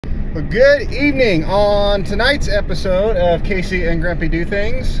Well, good evening. On tonight's episode of Casey and Grumpy Do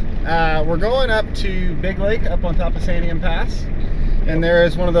Things, we're going up to Big Lake up on top of Sandium Pass, and there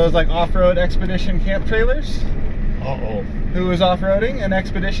is one of those like off-road expedition camp trailers. Uh-oh. Who is off-roading and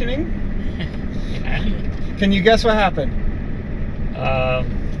expeditioning? Can you guess what happened?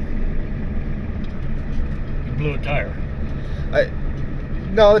 You blew a tire.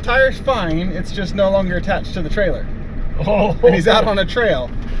 No, the tire's fine. It's just no longer attached to the trailer. Oh. And he's out on a trail.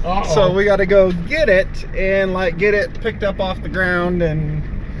 Uh-oh. So we got to go get it and like get it picked up off the ground and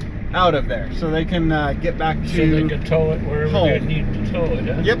out of there so they can get back to so they can tow it wherever home. they need to tow it,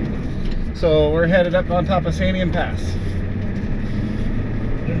 huh? Yep. So we're headed up on top of Sandium Pass.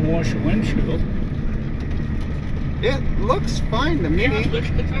 Didn't wash the windshield. It looks fine to me. Yeah, look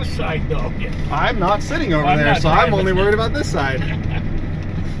at this side though. I'm not sitting over I'm there, not so I'm driving. only worried about this side.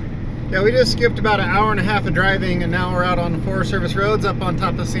 Yeah, we just skipped about an hour and a half of driving, and now we're out on the Forest Service roads up on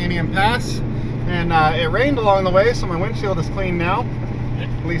top of Sandium Pass. And it rained along the way, so my windshield is clean now,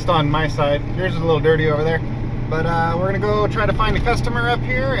 at least on my side. Yours is a little dirty over there. But we're gonna go try to find a customer up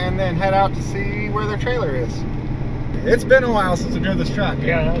here and then head out to see where their trailer is. It's been a while since I drove this truck.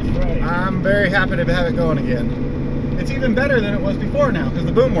 Yeah, that's right. I'm very happy to have it going again. It's even better than it was before now because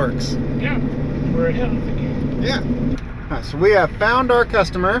the boom works. Yeah, we're ahead of the game. Yeah. All right, so we have found our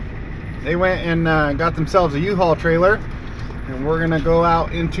customer. They went and got themselves a U-Haul trailer, and we're gonna go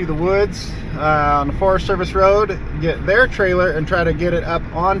out into the woods on the Forest Service Road, get their trailer and try to get it up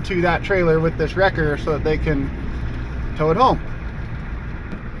onto that trailer with this wrecker so that they can tow it home.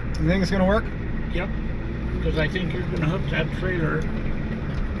 You think it's gonna work? Yep, because I think you're going to hook that trailer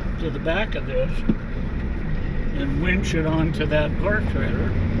to the back of this and winch it onto that car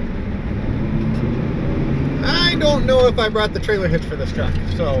trailer. I don't know if I brought the trailer hitch for this truck,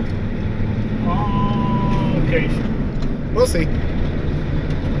 so Okay. we'll see.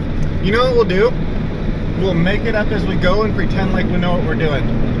 You know what we'll do? We'll make it up as we go and pretend like we know what we're doing.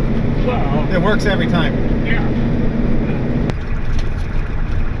 Well, It works every time. yeah.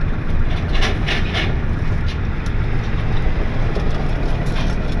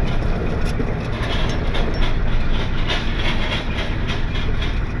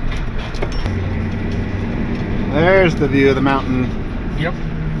 There's the view of the mountain. Yep.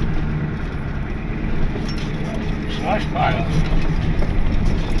 Slush pile.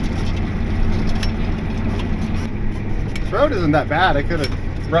 This road isn't that bad. I could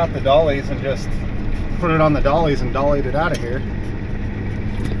have brought the dollies and just put it on the dollies and dollied it out of here.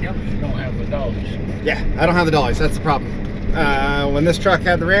 Yep, you don't have the dollies. Yeah, I don't have the dollies. That's the problem. When this truck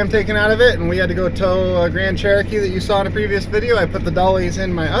had the ram taken out of it and we had to go tow a Grand Cherokee that you saw in a previous video, I put the dollies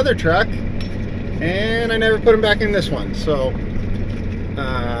in my other truck and I never put them back in this one. So,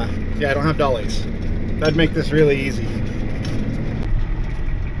 yeah, I don't have dollies. That'd make this really easy.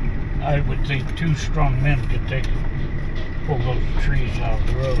 I would think two strong men could pull those trees out of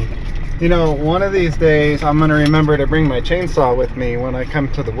the road. You know, one of these days I'm gonna remember to bring my chainsaw with me when I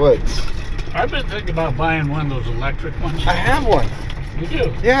come to the woods. I've been thinking about buying one of those electric ones. I have one. You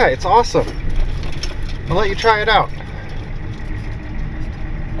do? Yeah, it's awesome. I'll let you try it out.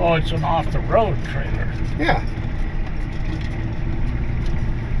 Oh, it's an off-the-road trailer. Yeah.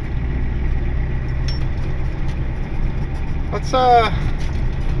 Let's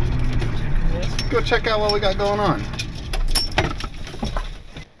go check out what we got going on.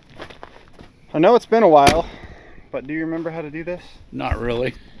 I know it's been a while, but do you remember how to do this? Not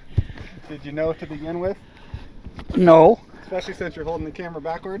really. Did you know to begin with? No. Especially since you're holding the camera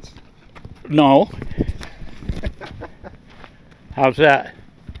backwards? No. How's that?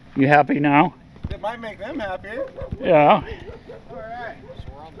 You happy now? It might make them happier. Yeah. Alright.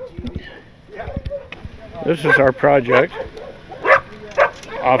 So we're on the TV. Yeah. This is our project.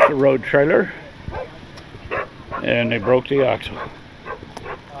 Off-the-road trailer. And they broke the axle.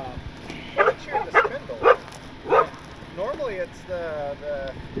 It's here the spindle. Normally it's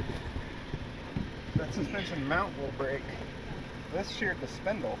the suspension mount will break. This sheared the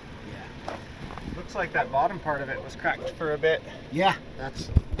spindle. Yeah. Looks like that bottom part of it was cracked for a bit. Yeah, that's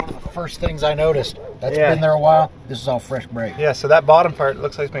one of the first things I noticed. That's Yeah. been there a while. This is all fresh break. Yeah, so that bottom part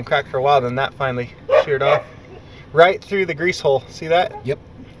looks like it's been cracked for a while, then that finally sheared off. Right through the grease hole. See that? Yep.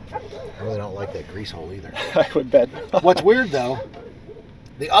 I really don't like that grease hole either. I would bet. What's weird though,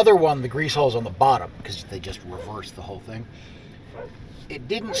 the other one, the grease hole's on the bottom because they just reversed the whole thing. It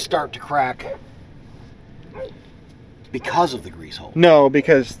didn't start to crack because of the grease hole. No,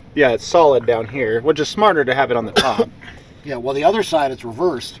 because, yeah, it's solid down here, which is smarter to have it on the top. Yeah, well the other side it's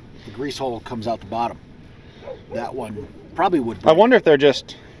reversed. The grease hole comes out the bottom. That one probably would break. I wonder if they're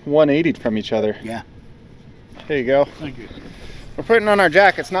just 180'd from each other. Yeah. Here you go. Thank you. We're putting on our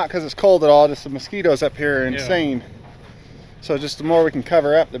jackets not because it's cold at all, just the mosquitoes up here are insane. So just the more we can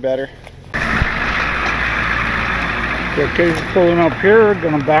cover up, the better. The case is pulling up here,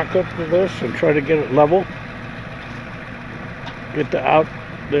 gonna back up to this and try to get it level. Get the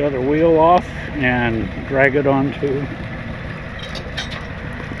other wheel off and drag it onto.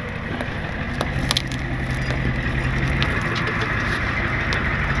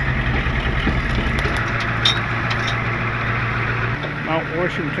 Mount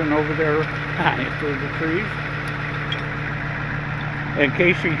Washington over there through the trees. And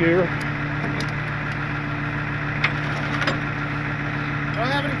Casey here. I don't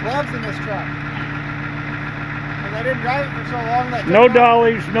have any gloves in this truck. Because I didn't drive it for so long that No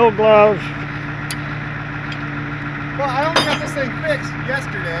dollies, no gloves. Well, I only got this thing fixed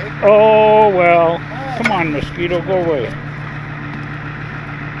yesterday. Oh, well. Come on, mosquito, go away.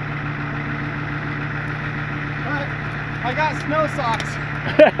 I got snow socks.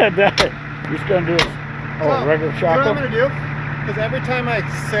 You're just going to do a regular shackle? You know what I'm going to do? Because every time I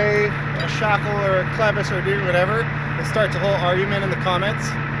say a shackle or a clevis or do whatever, it starts a whole argument in the comments.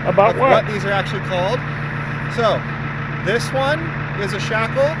 About what? These are actually called. So, this one is a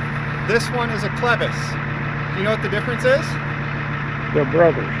shackle. This one is a clevis. Do you know what the difference is? They're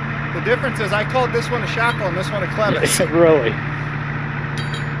brothers. The difference is I called this one a shackle and this one a clevis. Really?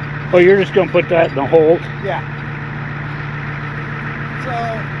 Oh, you're just going to put that in the hold? Yeah. So,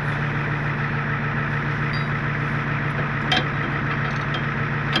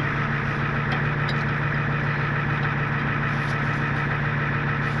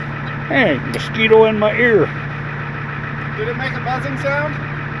 hey, mosquito in my ear. did it make a buzzing sound?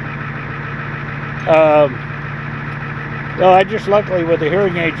 Well, I just luckily with the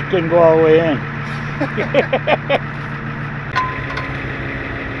hearing aids you couldn't go all the way in.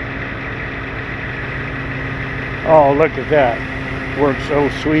 Oh, look at that. Works so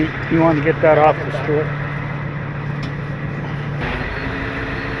sweet. You want to get that off the strip?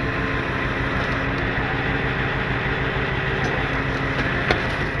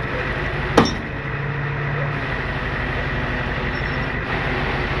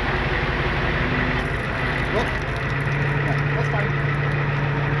 That's fine.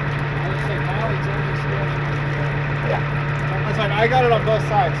 That's fine. I got it on both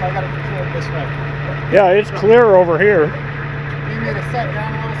sides, so I got it controlled this way. Yeah, it's clear over here. You need to set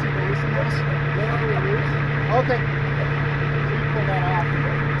down a little so you can loosen those. They're already loose. Okay. So you pull that off.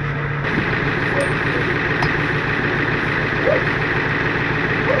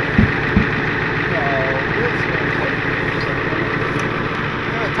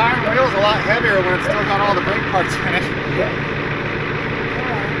 The tire and wheel's a lot heavier when it's still got all the brake parts in it.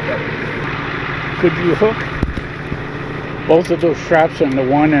 Could you hook both of those straps into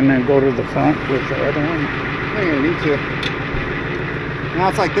one and then go to the front with the other one? I think I need to. Now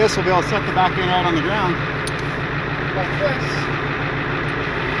it's like this, we'll be able to set the back end out on the ground. Like this.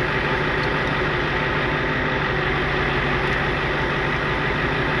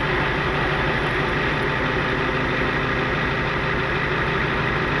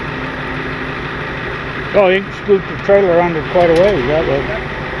 Oh, you can scoot the trailer under quite a ways that way.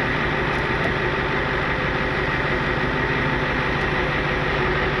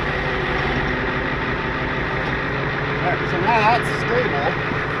 Alright, so now that's stable.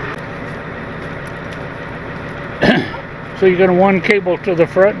 So you're going to one cable to the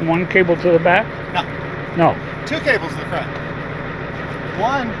front and one cable to the back? No. No. Two cables to the front.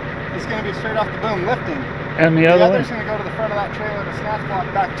 One is going to be straight off the boom lifting. And the The other other's one? going to go to the front of that trailer and a snatch block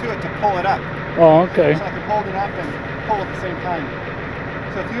back to it to pull it up. Oh, okay. So I can hold it up and pull at the same time.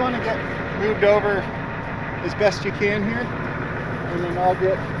 So if you want to get moved over as best you can here, and then I'll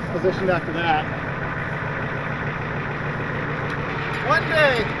get positioned after that. One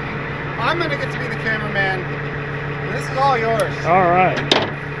day, I'm going to get to be the cameraman. And this is all yours. All right.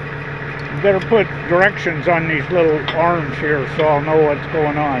 You better put directions on these little arms here so I'll know what's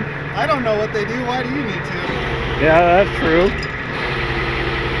going on. I don't know what they do. Why do you need to? Yeah, that's true.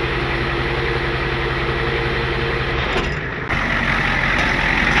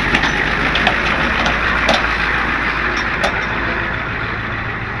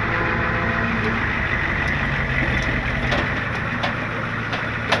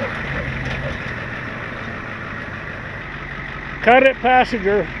 Cut it,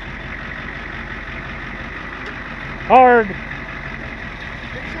 passenger. Hard.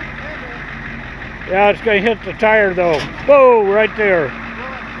 Yeah, it's going to hit the tire though. Whoa, right there.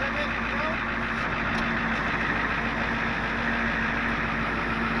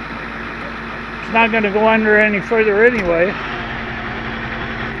 It's not going to go under any further anyway.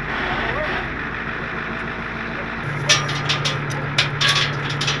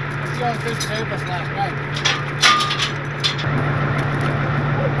 guys did save us last night.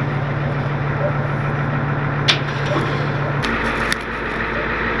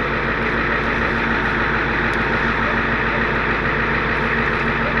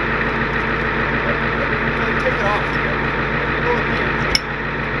 Take it off. Pull it in.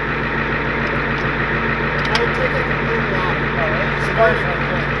 I would take it completely off. Alright.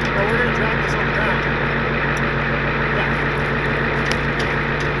 So we're going to drag this on down. Yeah.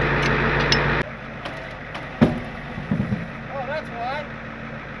 Oh, that's why.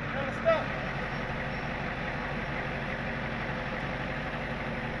 Kind of stuck.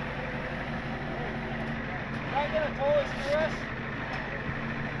 Am I going to totally screw us?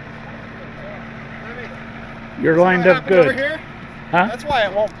 You're lined up good. Over here? Huh? That's why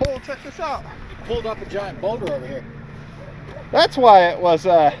it won't pull. Check this out. You pulled up a giant boulder over here. That's why it was,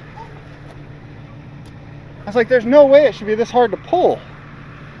 I was like, there's no way it should be this hard to pull.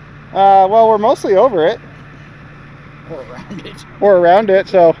 Well, we're mostly over it. Or around it. Or around it,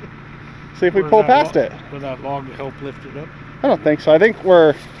 so see if we pull past it. Will that log help lift it up? I don't think so. I think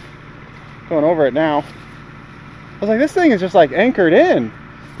we're going over it now. I was like, this thing is just like anchored in.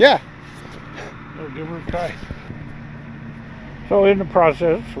 Yeah. We'll give her a try. So in the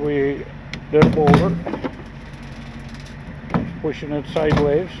process, we did a boulder. Pushing it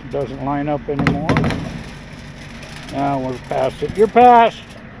sideways. Doesn't line up anymore. Now we're past it. You're past.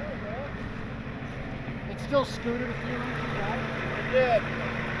 It's still scooted a few inches back. It did.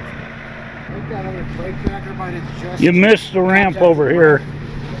 I think that other brake tracker might have just... You missed the ramp over here.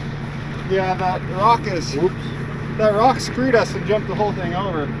 Yeah, that rock is... Oops. That rock screwed us and jumped the whole thing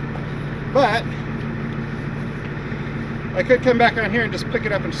over. But I could come back on here and just pick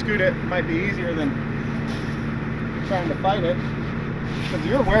it up and scoot it. It might be easier than trying to fight it. Because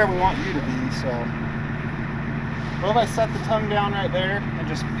you're where we want you to be, so. What if I set the tongue down right there and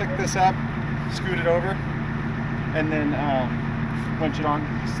just pick this up, scoot it over, and then winch it on.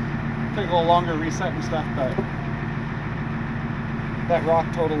 Take a little longer reset and stuff, but that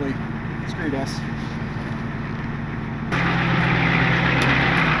rock totally screwed us.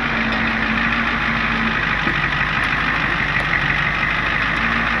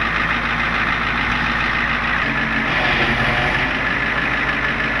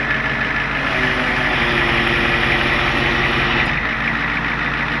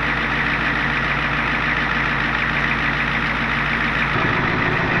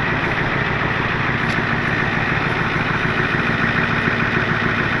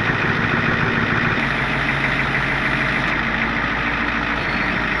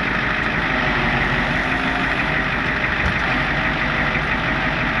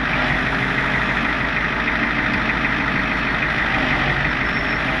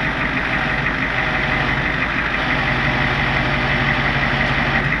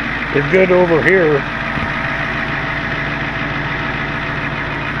 We're good over here.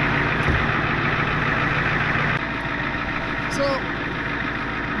 So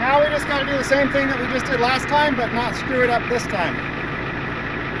now we just got to do the same thing that we just did last time, but not screw it up this time.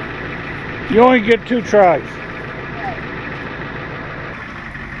 You only get 2 tries.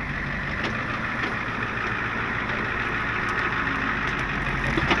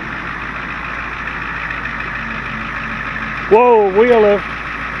 Whoa, wheel lift.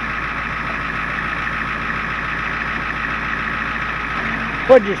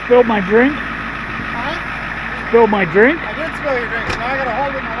 What'd you spill my drink? Huh? Spill my drink? I did spill your drink, so now I got to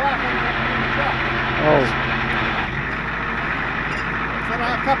hold it in my lap when I get in the truck. Oh. So I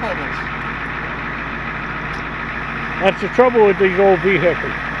don't have cup holders. That's the trouble with these old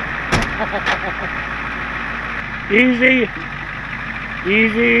vehicles. Easy.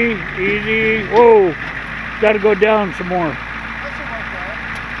 Easy, easy. Whoa. Got to go down some more. That should work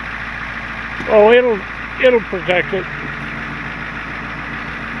out. Oh, it'll protect it.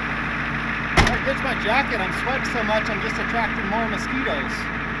 It's my jacket. I'm sweating so much, I'm just attracting more mosquitoes.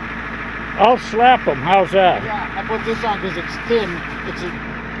 I'll slap them. How's that? Yeah, I put this on because it's thin.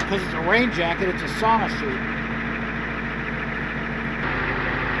 Because it's a rain jacket, it's a sauna suit.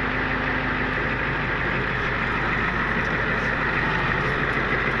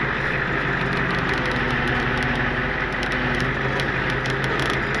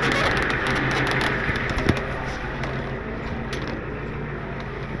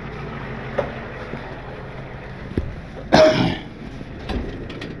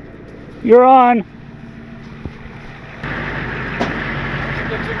 You're on. It's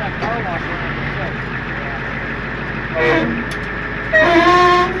in that car wash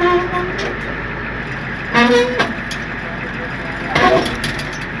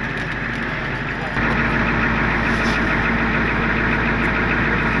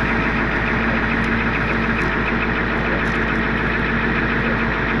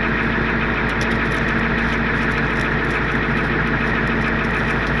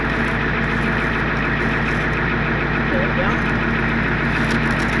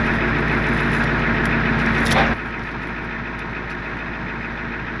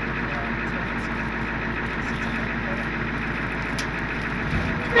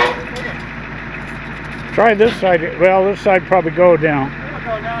Try this side. Well, this side probably go down. It'll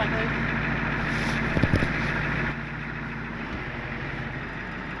go down, I think.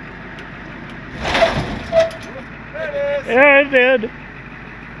 There it is. Yeah, it did.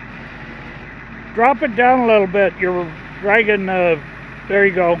 Drop it down a little bit. You're dragging, there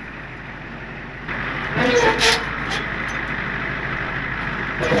you go.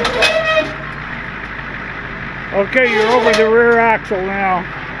 Okay, you're over the rear axle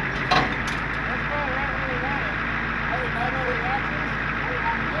now.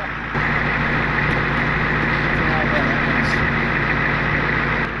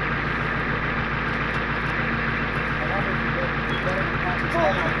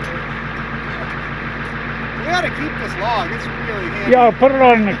 We gotta keep this log. It's really handy. Yeah, I'll put it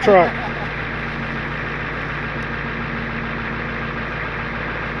on the truck.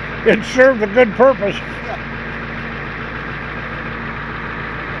 It served a good purpose.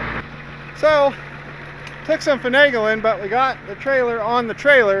 So, took some finagling, but we got the trailer on the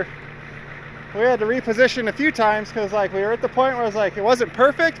trailer. We had to reposition a few times because like we were at the point where I was like, it wasn't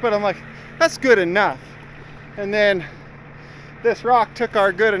perfect, but I'm like, that's good enough. And then this rock took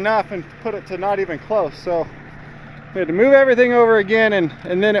our good enough and put it to not even close. So we had to move everything over again,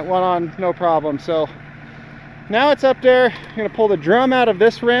 and then it went on no problem. So now it's up there. I'm gonna pull the drum out of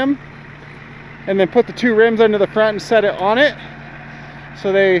this rim and then put the two rims under the front and set it on it.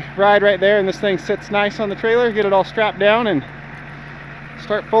 So they ride right there, and this thing sits nice on the trailer. Get it all strapped down and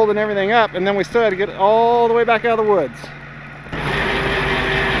start folding everything up, and then we still had to get it all the way back out of the woods.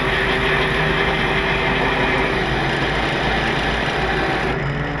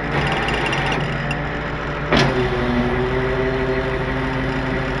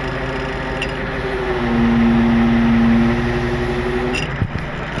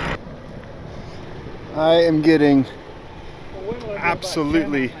 I am getting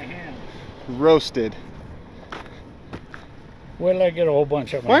absolutely roasted. Wait till I get a whole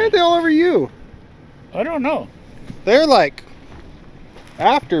bunch of them. Why aren't they all over you? I don't know. They're like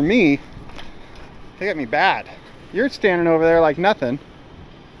after me. They got me bad. You're standing over there like nothing.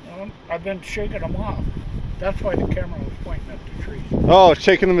 I've been shaking them off. That's why the camera was pointing at the trees. Oh,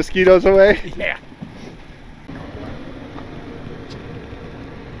 shaking the mosquitoes away? Yeah.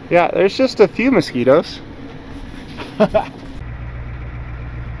 Yeah, there's just a few mosquitoes.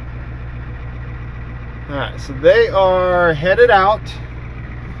 Alright, so they are headed out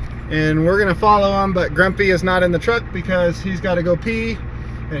and we're gonna follow them, but Grumpy is not in the truck because he's got to go pee,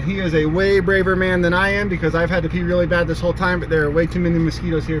 and he is a way braver man than I am because I've had to pee really bad this whole time, but there are way too many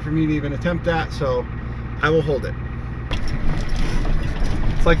mosquitoes here for me to even attempt that, so I will hold it.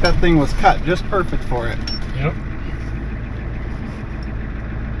 It's like that thing was cut just perfect for it. Yep.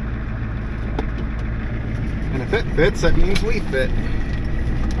 And if it fits, that means we fit.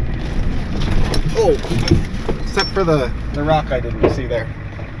 Oh, except for the rock I didn't see there.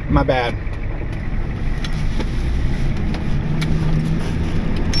 My bad.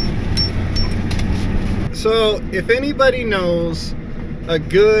 So, if anybody knows a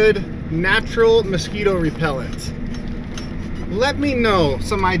good natural mosquito repellent, let me know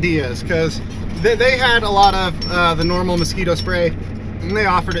some ideas, because they had a lot of the normal mosquito spray and they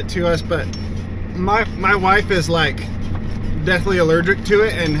offered it to us, but my wife is like deathly allergic to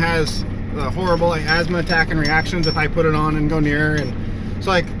it and has horrible like asthma attack and reactions if I put it on and go near her, and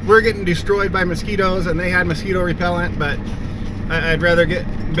so like we're getting destroyed by mosquitoes, and they had mosquito repellent, but I'd rather get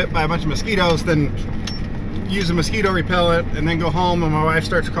bit by a bunch of mosquitoes than use a mosquito repellent and then go home and my wife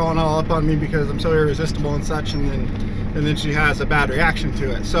starts crawling all up on me because I'm so irresistible and such, and then she has a bad reaction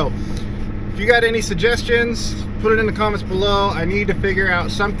to it. So if you got any suggestions, put it in the comments below. I need to figure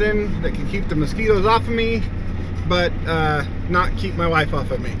out something that can keep the mosquitoes off of me, but not keep my wife off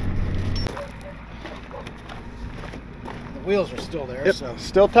of me. The wheels are still there. Yep, So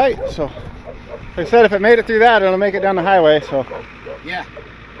still tight. So like I said, if it made it through that, it'll make it down the highway. So yeah.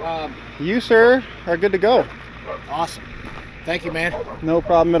 You, sir, are good to go. Awesome. Thank you, man. No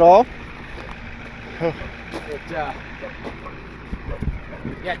problem at all.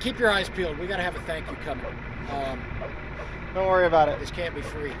 Yeah, keep your eyes peeled. We got to have a thank you coming. Don't worry about it. This can't be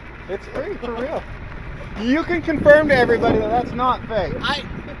free. It's free, for real. You can confirm to everybody that that's not fake.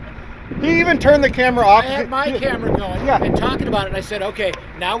 He even turned the camera off. I had my camera going and talking about it, and I said, okay,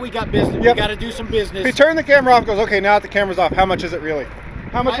 now we got business. Yep. We got to do some business. He turned the camera off, goes, okay, now that the camera's off, how much is it really?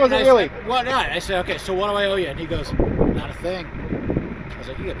 How much was it really? Said, what not? I said, okay, so what do I owe you? And he goes, not a thing. I was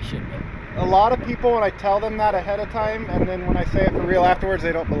like, you gotta be shitting me. A lot of people, when I tell them that ahead of time, and then when I say it for real afterwards,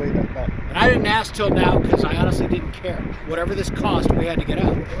 they don't believe it. But. And I didn't ask till now because I honestly didn't care. Whatever this cost, we had to get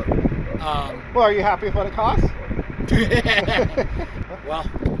out. Well, are you happy with what it costs? Well,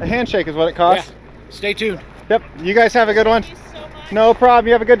 a handshake is what it costs. Stay tuned. Yep. You guys have a good one. Thank you so much. No problem.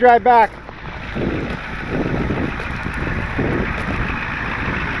 You have a good drive back.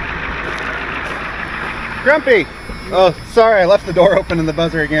 Grumpy. Oh, sorry. I left the door open and the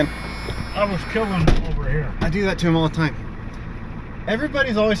buzzer again. I was killing over here. I do that to him all the time.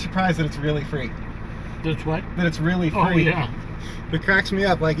 Everybody's always surprised that it's really free. That's what? That it's really free. Oh, yeah. It cracks me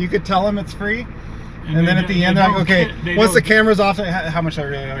up. Like, you could tell them it's free, and they then at don't- the end, they they're like, don't okay, get- they once the don't- camera's off, how much I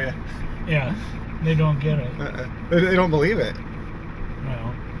really owe you? Yeah, they don't get it. They don't believe it.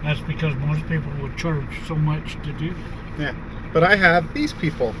 Well, that's because most people would charge so much to do that. Yeah. But I have these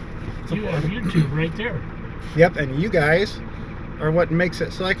people. You have YouTube right there. Yep, and you guys are what makes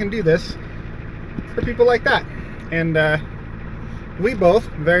it so I can do this for people like that. And we both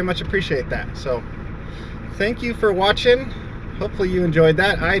very much appreciate that. So thank you for watching. Hopefully you enjoyed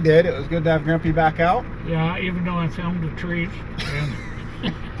that. I did. It was good to have Grumpy back out. Yeah, even though I filmed the trees.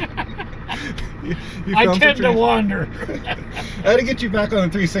 And You I filmed tend the to tree. wander. I had to get you back on the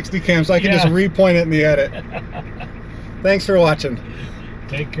 360 cam so I can Yeah. just repoint it in the edit. Thanks for watching.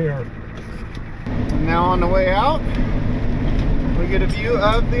 Take care. Now on the way out, we get a view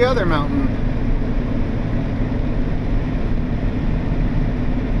of the other mountain.